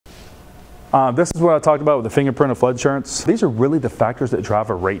This is what I talked about with the fingerprint of flood insurance. These are really the factors that drive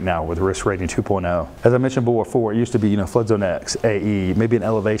a rate now with risk rating 2.0. As I mentioned before, it used to be, flood zone X, AE, maybe an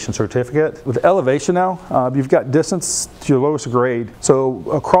elevation certificate. With elevation now, you've got distance to your lowest grade. So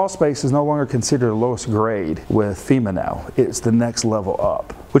a crawl space is no longer considered the lowest grade with FEMA now. It's the next level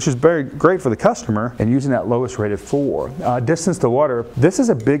up, which is very great for the customer and using that lowest rated 4. Distance to water, this is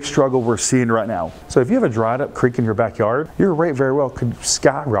a big struggle we're seeing right now. So if you have a dried up creek in your backyard, your rate very well could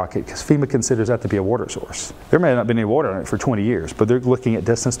skyrocket because FEMA considers that to be a water source. There may not be any water in it for 20 years, but they're looking at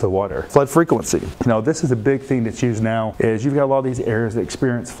distance to water. Flood frequency. This is a big thing that's used now is you've got a lot of these areas that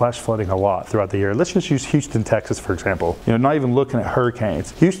experience flash flooding a lot throughout the year. Let's just use Houston, Texas, for example. Not even looking at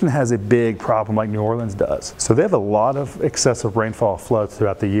hurricanes. Houston has a big problem like New Orleans does. So they have a lot of excessive rainfall floods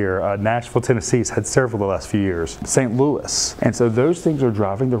throughout the year. Nashville, Tennessee's had several the last few years. St. Louis. And so those things are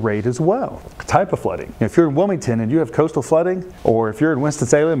driving the rate as well. Type of flooding. If you're in Wilmington and you have coastal flooding, or if you're in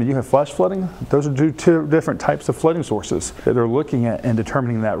Winston-Salem and you have flash flooding, those are two different types of flooding sources that they're looking at and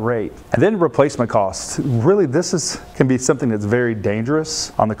determining that rate. And then replacement costs. Really, this can be something that's very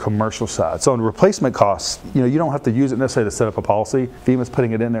dangerous on the commercial side. So on replacement costs, you don't have to use it necessarily to set up a policy. FEMA's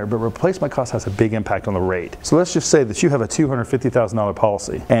putting it in there, but replacement cost has a big impact on the rate. So let's just say that you have a $250,000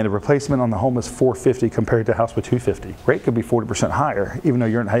 policy and the replacement on the home is $450 compared to a house with $250. Rate could be 40% higher, even though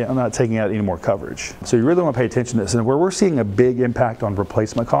you're not taking out any more coverage. So you really want to pay attention to this. And where we're seeing a big impact on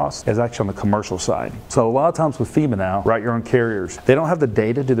replacement costs is actually on the commercial side. So a lot of times with FEMA now, write your own carriers, they don't have the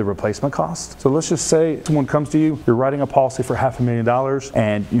data to do the replacement cost. So let's just say someone comes to you, you're writing a policy for $500,000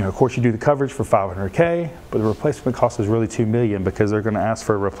 and of course you do the coverage for $500K, but the replacement cost is really $2 million because they're going to ask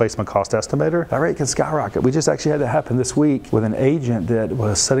for a replacement cost estimator. That rate can skyrocket. We just actually had that happen this week with an agent that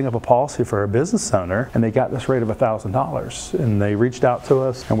was setting up a policy for a business owner and they got this rate of $1,000 and they reached out to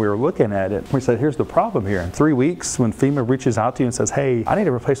us and we were looking at it. We said, here's the problem here. In 3 weeks, when FEMA reaches out to you and says, hey, I need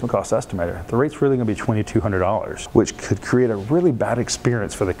a replacement cost estimator, the rate's really going to be $2,200, which could create a really bad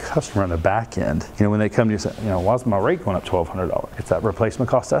experience for the customer on the back end. When they come to you and say, why's my rate going up $1,200? It's that replacement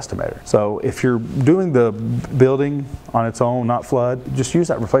cost estimator. So if you're doing the building on its own, not flood, just use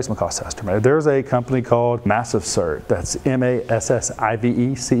that replacement cost estimator. There's a company called Massive Cert. That's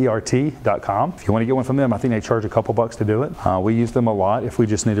MASSIVECERT.com. If you want to get one from them, I think they charge a couple bucks to do it. We use them a lot if we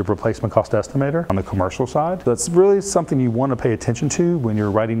just need a replacement cost estimator on the commercial side. That's really something you want to pay attention to when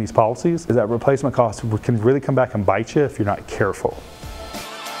you're writing these policies, is that replacement cost can really come back and bite you if you're not careful.